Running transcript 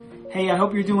Hey, I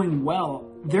hope you're doing well.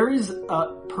 There is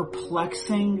a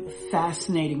perplexing,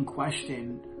 fascinating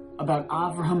question about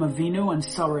Avraham Avinu and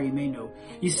Sarah Imenu.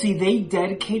 You see, they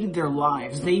dedicated their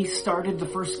lives. They started the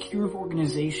first Kiruv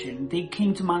organization. They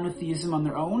came to monotheism on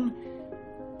their own,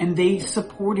 and they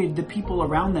supported the people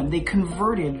around them. They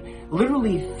converted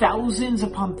literally thousands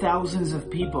upon thousands of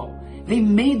people. They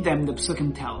made them, the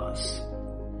Psukim tell us.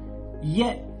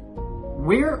 Yet,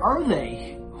 where are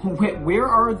they? Where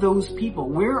are those people?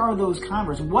 Where are those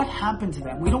converts? What happened to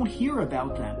them? We don't hear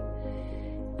about them.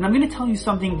 And I'm going to tell you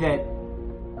something that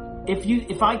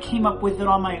if I came up with it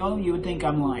on my own, you would think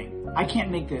I'm lying. I can't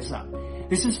make this up.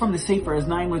 This is from the Sefer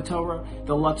Aznaim L'Torah,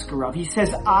 the Lutzker Rav. He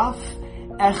says, Af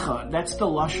Echad, that's the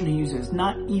Lashon he uses,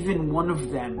 not even one of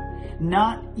them,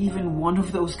 not even one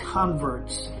of those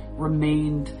converts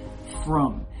remained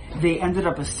from. They ended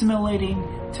up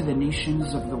assimilating to the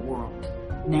nations of the world.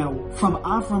 Now, from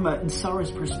Avram and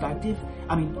Sarah's perspective,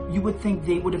 you would think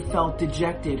they would have felt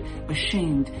dejected,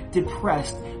 ashamed,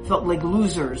 depressed, felt like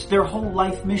losers. Their whole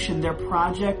life mission, their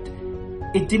project,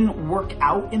 it didn't work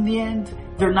out in the end.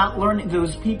 They're not learning.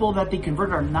 Those people that they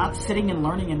converted are not sitting and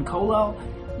learning in Kollel.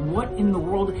 What in the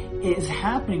world is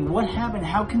happening? What happened?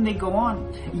 How can they go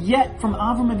on? Yet, from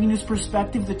Avram Avinu's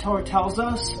perspective, the Torah tells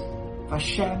us,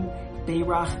 Vashem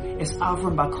Beirach is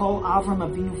Avram Bakol. Avram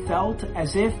Avinu felt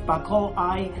as if Bakol,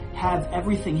 I have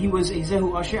everything. He was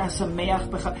Ezehu Asher Asameach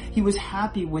Becha. He was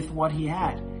happy with what he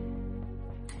had.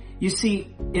 You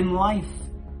see, in life,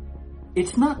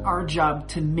 it's not our job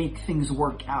to make things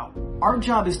work out. Our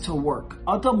job is to work.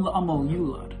 Adam L'Amal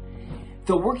Yulad.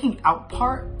 The working out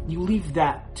part, you leave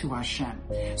that to Hashem.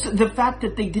 So the fact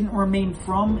that they didn't remain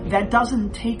from, that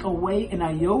doesn't take away an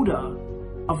iota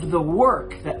of the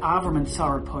work that Avram and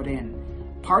Sarah put in.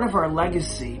 Part of our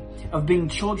legacy of being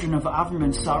children of Avram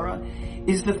and Sarah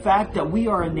is the fact that we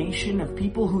are a nation of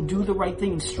people who do the right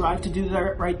thing and strive to do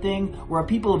the right thing. We're a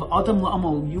people of Adam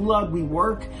L'Amal Yulad. We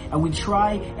work and we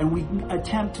try and we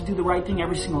attempt to do the right thing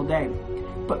every single day.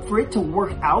 But for it to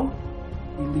work out,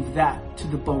 we leave that to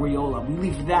the Borei Olam. We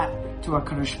leave that to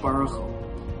HaKadosh Baruch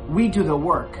Hu. We do the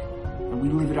work, and we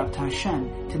leave it up to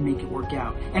Hashem to make it work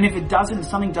out. And if it doesn't, if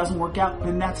something doesn't work out,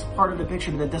 then that's part of the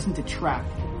picture, but that doesn't detract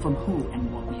from who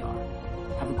and what we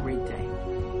are. Have a great day.